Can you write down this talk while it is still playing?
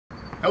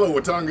Hello,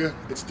 Watonga.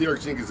 It's Derek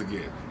Jenkins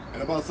again,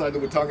 and I'm outside the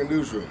Watonga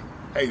newsroom.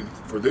 Hey,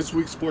 for this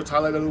week's sports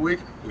highlight of the week,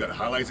 we got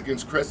highlights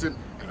against Crescent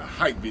and a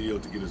hype video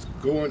to get us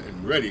going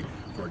and ready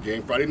for a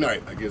game Friday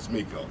night against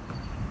Miko.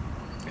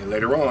 And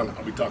later on,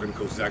 I'll be talking to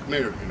Coach Zac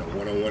Maynard in a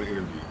one-on-one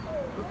interview.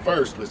 But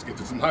first, let's get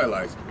to some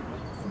highlights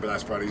from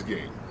last Friday's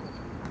game.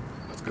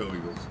 Let's go,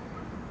 Eagles.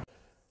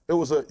 It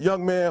was a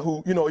young man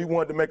who, he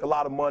wanted to make a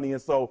lot of money,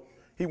 and so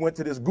he went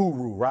to this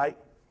guru, right?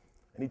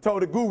 And he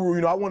told the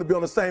guru, I want to be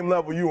on the same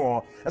level you're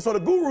on. And so the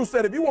guru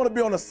said, if you want to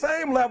be on the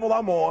same level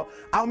I'm on,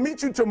 I'll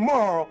meet you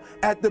tomorrow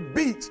at the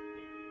beach.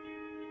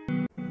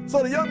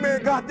 So the young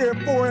man got there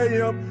at 4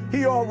 a.m.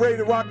 He all ready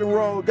to rock and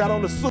roll, got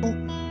on the suit.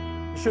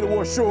 He should have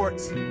wore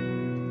shorts.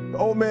 The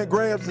old man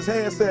grabs his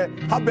hand and said,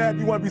 how bad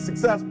do you want to be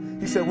successful?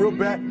 He said, real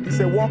bad. He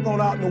said, walk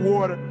on out in the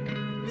water.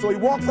 So he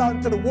walks out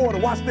into the water.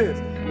 Watch this.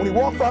 When he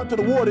walks out into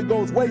the water, it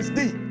goes waist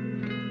deep.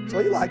 So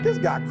he like, this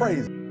guy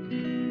crazy.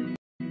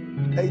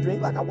 Adrian, he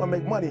like, I want to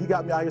make money. He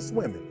got me out here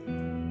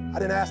swimming. I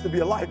didn't ask to be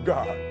a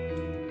lifeguard.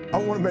 I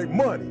want to make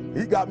money.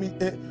 He got me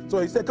in. So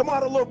he said, come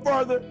out a little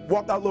further.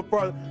 Walked out a little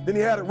further. Then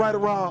he had it right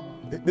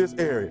around this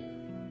area,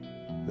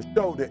 the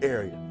shoulder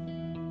area.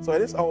 So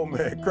this old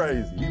man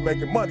crazy. He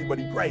making money, but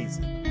he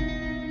crazy.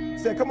 He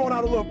said, come on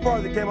out a little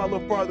further. He came out a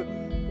little further.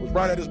 It was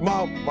right at his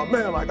mouth. My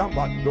man like, I'm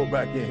about to go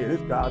back in here.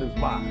 This guy is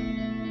mine.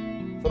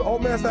 So the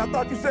old man said, I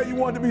thought you said you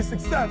wanted to be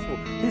successful.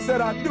 He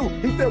said, I do.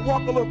 He said,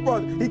 walk a little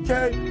further. He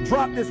came,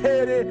 dropped his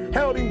head in,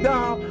 held him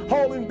down,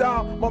 hold him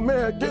down. My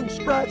man getting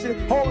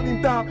scratching, holding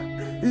him down.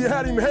 He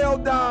had him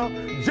held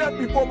down. Just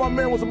before my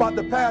man was about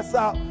to pass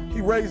out,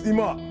 he raised him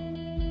up.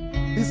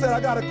 He said,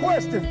 I got a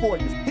question for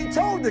you. He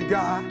told the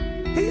guy,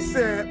 he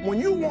said, when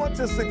you want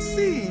to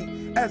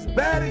succeed as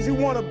bad as you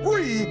want to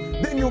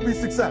breathe, then you'll be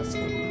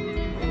successful.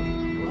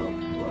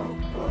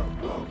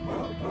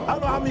 I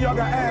don't know how many of y'all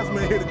got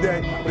asthma in here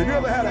today, but if you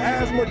ever had an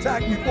asthma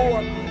attack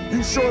before,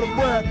 you short of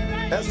breath,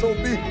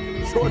 SOB,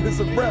 shortness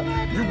of breath,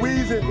 you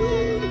wheezing.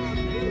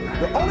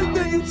 The only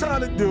thing you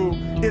trying to do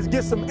is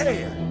get some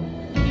air.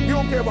 You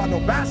don't care about no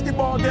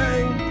basketball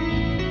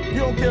game. You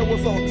don't care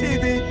what's on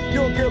TV.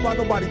 You don't care about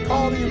nobody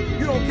calling you.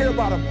 You don't care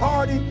about a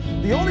party.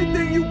 The only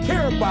thing you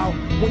care about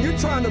when you're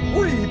trying to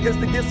breathe is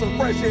to get some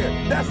fresh air.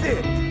 That's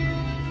it.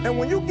 And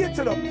when you get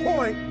to the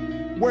point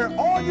where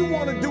all you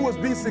want to do is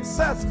be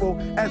successful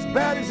as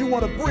bad as you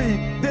want to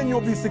breathe, then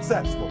you'll be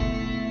successful.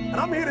 And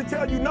I'm here to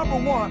tell you, number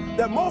one,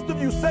 that most of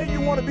you say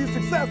you want to be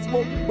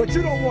successful, but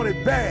you don't want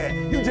it bad.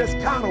 You just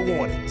kind of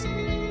want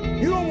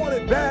it. You don't want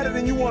it badder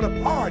than you want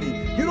to party.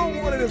 You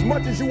don't want it as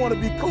much as you want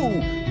to be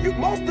cool.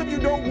 Most of you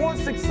don't want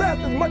success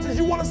as much as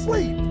you want to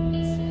sleep.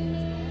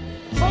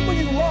 Some of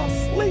you love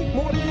sleep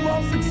more than you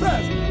love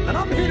success. And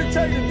I'm here to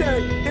tell you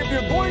today, if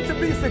you're going to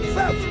be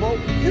successful,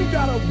 you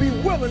got to be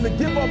willing to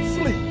give up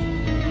sleep.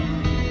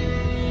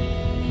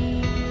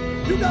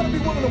 You got to be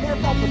willing to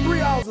work off for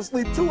 3 hours of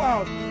sleep, 2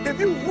 hours. If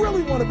you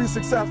really want to be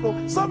successful,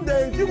 some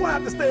days you're going to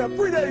have to stay up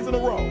 3 days in a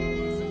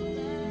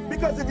row.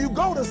 Because if you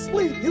go to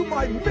sleep, you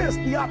might miss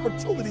the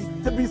opportunity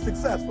to be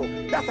successful.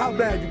 That's how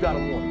bad you got to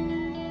want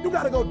it. You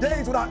got to go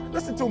days without,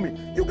 listen to me,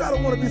 you got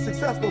to want to be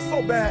successful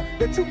so bad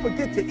that you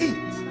forget to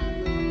eat.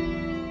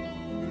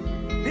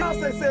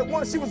 Beyonce said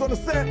once she was on the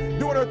set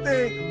doing her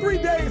thing, 3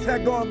 days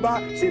had gone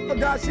by, she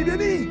forgot she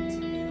didn't eat.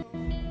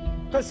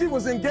 Because she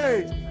was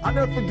engaged. I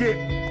never forget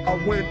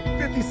when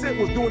 50 Cent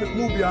was doing his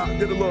movie, I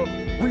did a little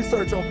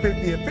research on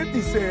 50, and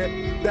 50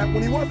 said that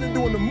when he wasn't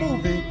doing the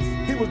movie,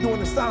 he was doing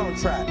the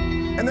soundtrack.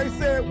 And they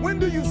said, when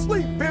do you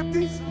sleep,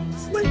 50?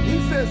 Sleep. He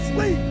said,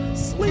 sleep.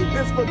 Sleep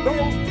is for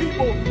those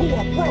people who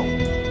are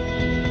broke.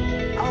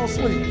 I don't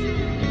sleep.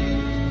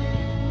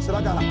 He said,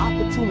 I got an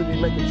opportunity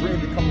to make a dream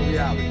become a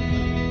reality.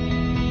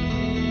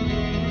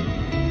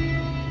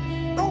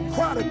 Don't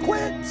cry to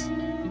quit.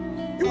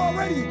 You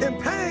already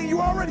in pain, you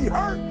already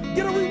hurt.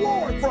 Get a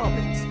reward from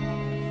it.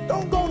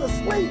 Don't go to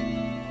sleep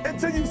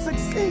until you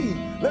succeed.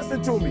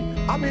 Listen to me.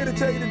 I'm here to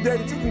tell you today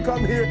that you can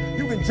come here,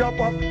 you can jump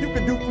up, you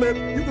can do flips,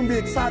 you can be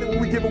excited when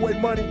we give away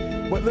money.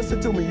 But listen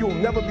to me, you will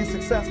never be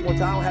successful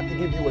until I don't have to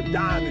give you a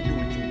dime to do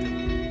what you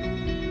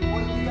do.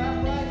 What you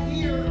got right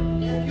here,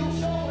 if you'll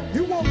show it.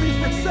 You won't be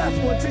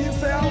successful until you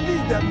say, I don't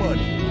need that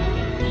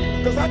money.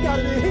 Because I got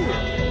it in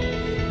here.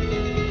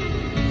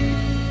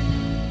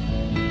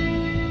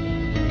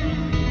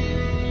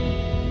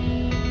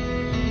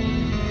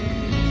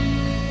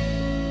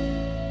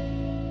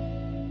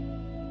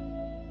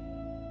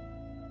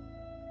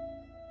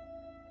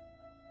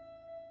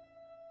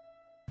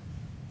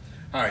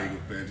 Hi, Eagle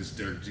fans. This is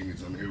Derek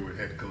Jenkins. I'm here with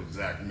head coach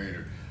Zac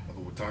Maynard of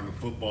the Watonga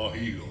Football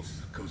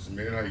Eagles. Coach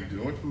Maynard, how you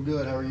doing? I'm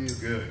good. How are you?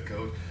 Good,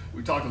 Coach.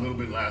 We talked a little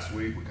bit last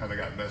week. We kind of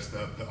got messed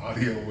up. The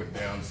audio went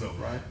down. So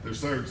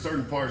there's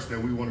certain parts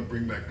that we want to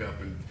bring back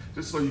up, and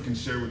just so you can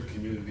share with the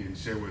community and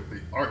share with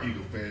our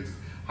Eagle fans,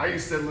 how you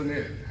settling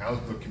in? How's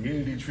the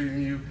community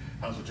treating you?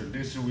 How's the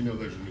tradition? We know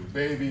there's a new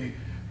baby.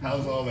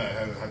 How's all that?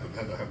 Have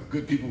the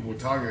good people of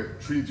Watonga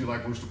treated you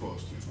like we're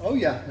supposed to? Oh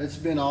yeah, it's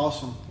been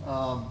awesome.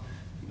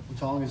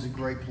 Watonga is a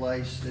great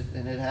place,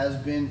 and it has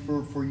been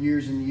for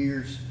years and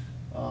years.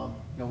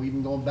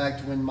 even going back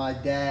to when my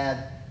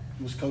dad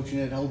was coaching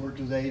at Hobart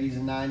through the 80s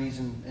and 90s,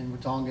 and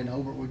Watonga and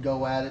Hobart would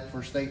go at it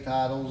for state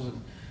titles,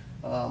 and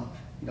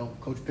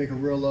Coach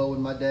Piccarillo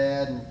and my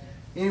dad, and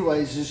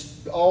anyways,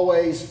 just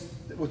always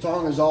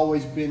Watonga's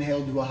always been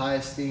held to a high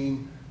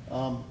esteem,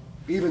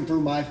 even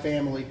through my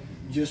family,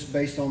 just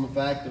based on the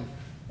fact of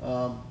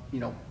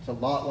it's a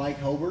lot like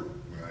Hobart.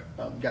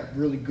 Right. Got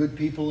really good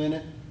people in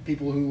it.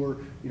 People who were,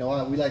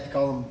 we like to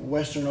call them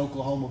Western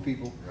Oklahoma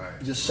people.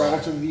 Right. Just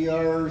salt of the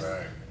earth.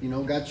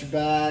 Right. Got your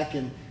back,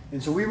 and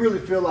so we really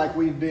feel like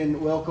we've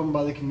been welcomed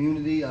by the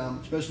community,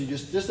 especially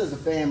just as a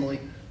family,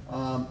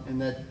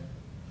 and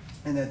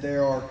that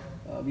there are,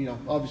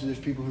 obviously there's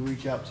people who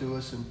reach out to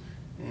us,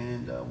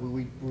 and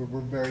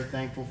we're very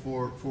thankful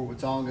for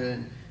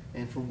Watonga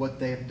and for what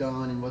they have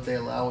done and what they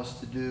allow us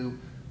to do.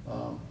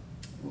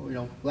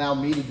 Allow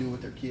me to do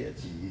with their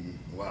kids.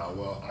 Mm-hmm. Wow.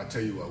 Well, I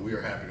tell you what, we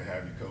are happy to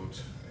have you, Coach,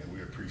 and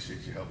we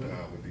appreciate you helping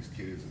out with these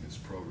kids in this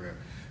program.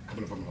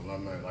 Coming from an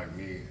alumni like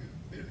me,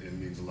 it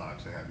means a lot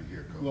to have you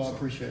here, Coach. Well, I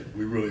appreciate it.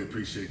 We really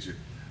appreciate you.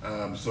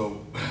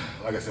 So,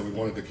 like I said, we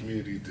wanted the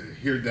community to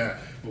hear that,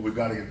 but we've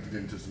got to get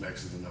into some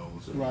X's and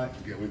O's. Right.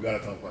 Again, we've got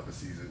to talk about the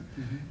season.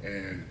 Mm-hmm.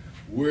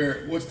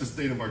 And what's the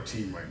state of our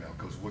team right now,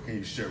 Coach? What can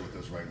you share with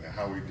us right now?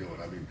 How are we doing?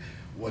 I mean,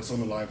 what's on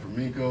the line for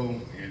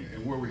Minko,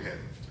 and where are we headed?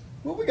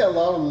 Well, we got a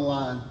lot on the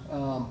line,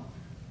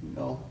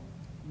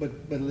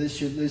 but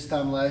this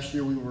time last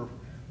year we were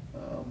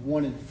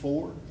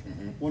 1-4,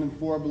 Mm-hmm.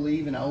 1-4 I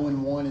believe, and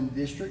 0-1 in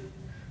district,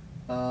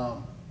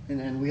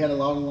 and we had a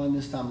lot on the line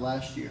this time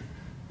last year.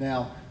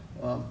 Now,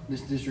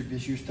 this district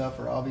this year's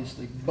tougher,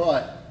 obviously,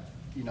 but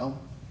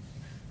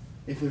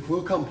if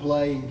we'll come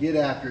play and get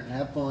after it and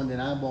have fun, then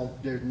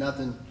there's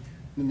nothing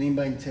that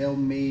anybody can tell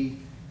me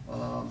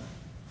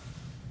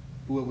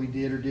what we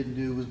did or didn't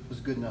do was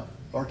good enough.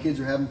 If our kids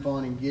are having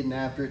fun and getting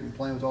after it and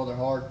playing with all their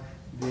heart,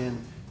 then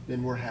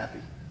we're happy.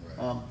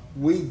 Right.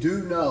 We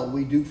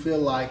do feel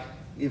like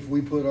if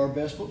we put our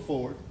best foot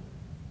forward,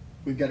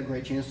 we've got a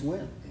great chance to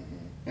win.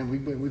 Mm-hmm.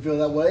 And we feel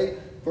that way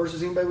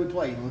versus anybody we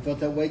played. And we felt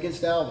that way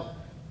against Alva.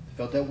 We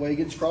felt that way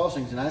against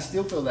Crossings, and I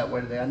still feel that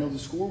way today. I know the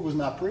score was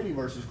not pretty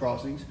versus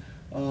Crossings,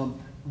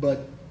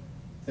 but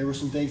there were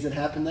some things that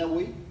happened that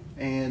week,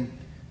 and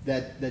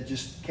that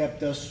just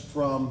kept us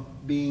from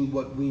being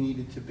what we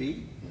needed to be.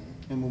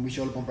 Mm-hmm. And when we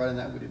showed up on Friday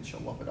night, we didn't show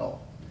up at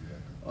all.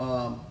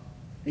 Exactly.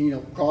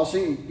 And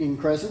Crossing and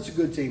Crescent's a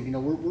good team.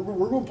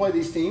 We're going to play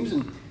these teams,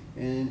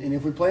 and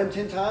if we play them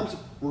 10 times,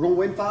 we're going to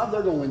win 5.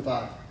 They're going to win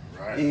 5.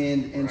 Right.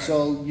 And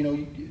so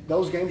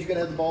those games you got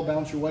to have the ball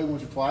bounce your way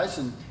once or twice.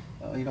 And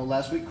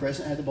last week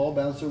Crescent had the ball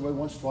bounce their way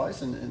once or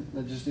twice, and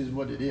that just is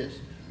what it is.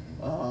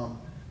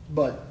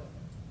 But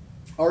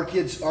our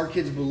kids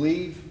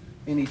believe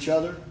in each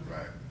other.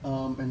 Right.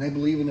 And they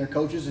believe in their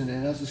coaches, and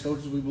us as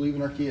coaches, we believe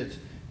in our kids.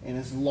 And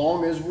as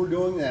long as we're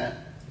doing that,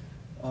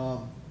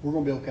 we're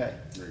going to be okay.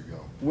 There you go.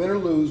 Win or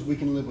lose, we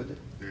can live with it.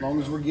 As long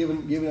as go. we're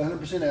giving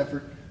 100%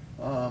 effort,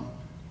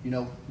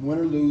 win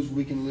or lose,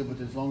 we can live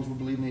with it. As long as we're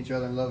believing in each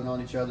other and loving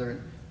on each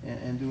other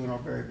and doing our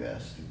very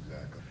best.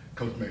 Exactly.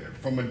 Coach Maynard,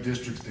 from a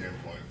district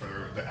standpoint,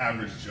 for the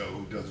average Joe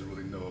who doesn't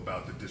really know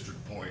about the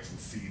district points and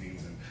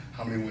seedings and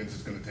how many wins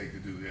it's going to take to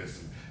do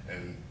this,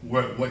 and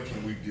what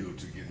can we do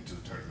to get into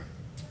the tournament?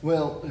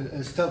 Well,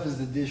 as tough as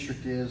the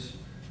district is,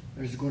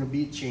 there's going to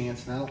be a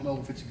chance, and I don't know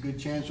if it's a good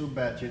chance or a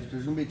bad chance, but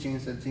there's going to be a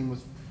chance that a team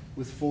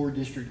with 4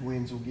 district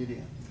wins will get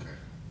in.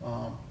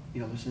 Okay.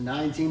 There's a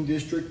 9-team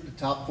district. The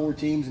top 4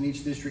 teams in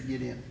each district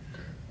get in.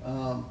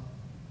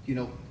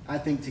 Okay. I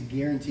think to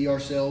guarantee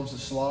ourselves a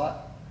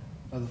slot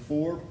of the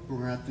 4, we're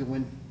going to have to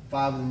win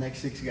 5 of the next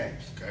 6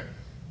 games. Okay.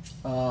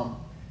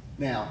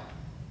 Now,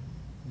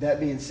 that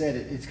being said,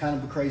 it's kind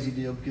of a crazy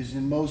deal because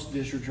in most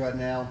districts right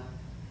now,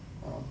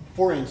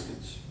 for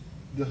instance,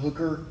 the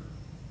Hooker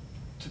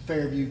to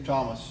Fairview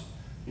Thomas.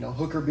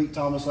 Hooker beat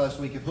Thomas last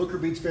week. If Hooker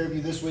beats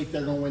Fairview this week,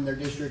 they're going to win their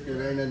district, or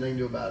there ain't nothing they can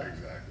do about it.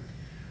 Exactly.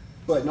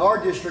 But in our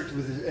district,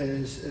 with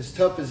as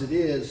tough as it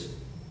is,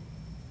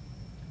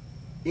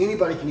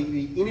 anybody can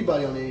beat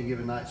anybody on any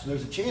given night. So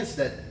there's a chance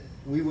that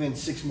we win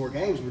 6 more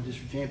games, we're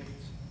district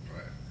champions.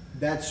 Right.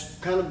 That's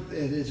kind of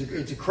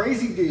it's a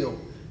crazy deal,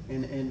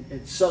 and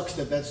it sucks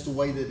that that's the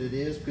way that it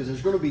is because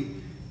there's going to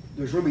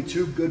be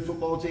 2 good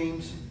football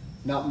teams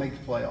not make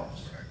the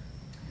playoffs.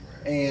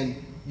 Right. And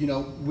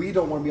we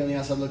don't want to be on the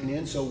outside looking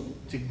in. So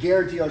to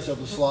guarantee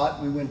ourselves a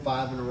slot, we win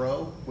 5 in a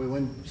row. We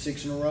win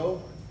 6 in a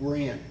row. We're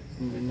in.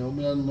 And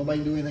nobody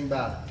can do anything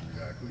about it.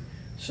 Exactly.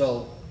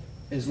 So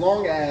as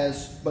long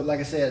as, but like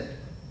I said,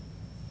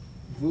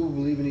 if we will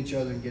believe in each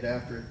other and get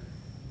after it,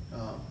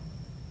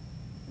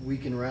 we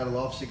can rattle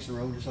off 6 in a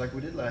row just like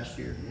we did last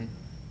year,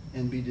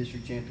 and be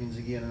district champions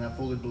again. And I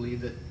fully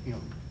believe that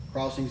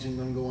Crossings isn't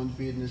going to go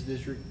undefeated in this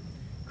district.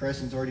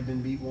 Crescent's already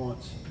been beat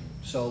once.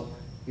 So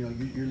you're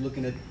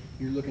looking at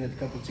a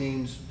couple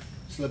teams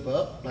slip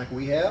up like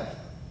we have,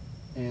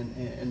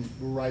 and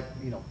we're right.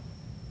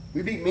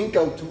 We beat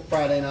Minko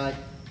Friday night.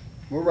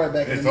 We're right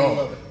back in the middle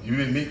of it. You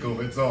beat Minko,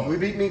 it's on. We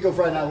beat Minko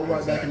Friday night. We're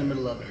right back in the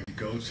middle of it.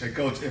 Coach, hey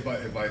Coach, if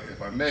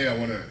I may, I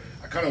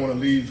kind of want to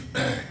leave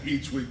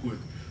each week with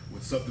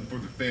with something for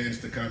the fans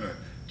to kind of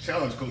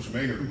challenge Coach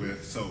Maynard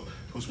with. So,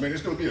 Coach Maynard,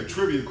 it's going to be a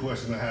trivia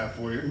question I have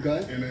for you.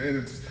 Okay. And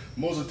it's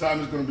most of the time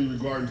it's going to be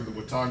regarding to the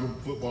Watonga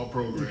football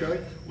program,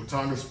 Okay.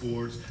 Watonga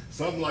Sports,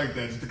 something like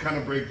that, just to kind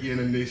of break you in,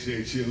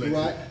 initiate you, and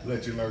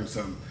let you learn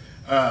something.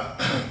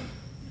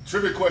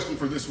 Trivia question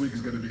for this week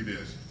is going to be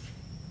this: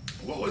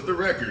 what was the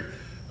record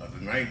of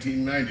the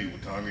 1990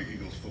 Watonga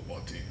Eagles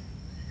football team?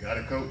 You got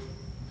it, Coach?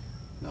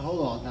 Now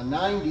hold on. Now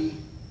 90,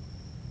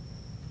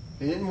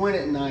 they didn't win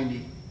it in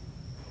 90.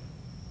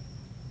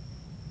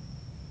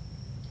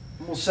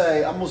 I'm gonna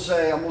say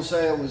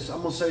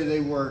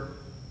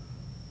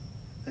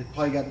they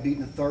probably got beat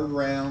in the third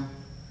round.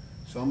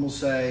 So I'm gonna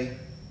say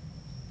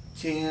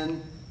 10.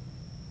 I'm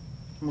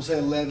gonna say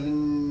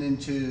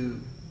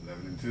 11-2.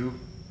 11-2.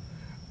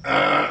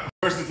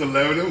 First, it's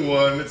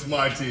 11-1. It's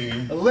my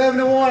team.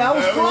 11-1. I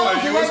was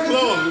close. You was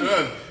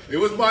close. It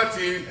was my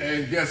team,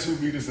 and guess who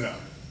beat us out?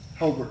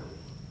 Hobart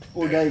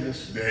or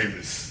Davis.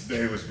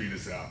 Davis beat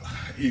us out.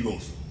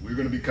 Eagles. We're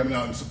going to be coming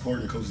out and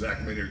supporting Coach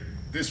Zac Maynard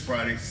this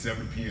Friday,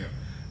 7 p.m.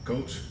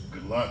 Coach,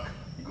 good luck.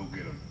 Go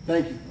get him.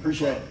 Thank you.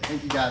 Appreciate it.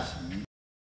 Thank you, guys.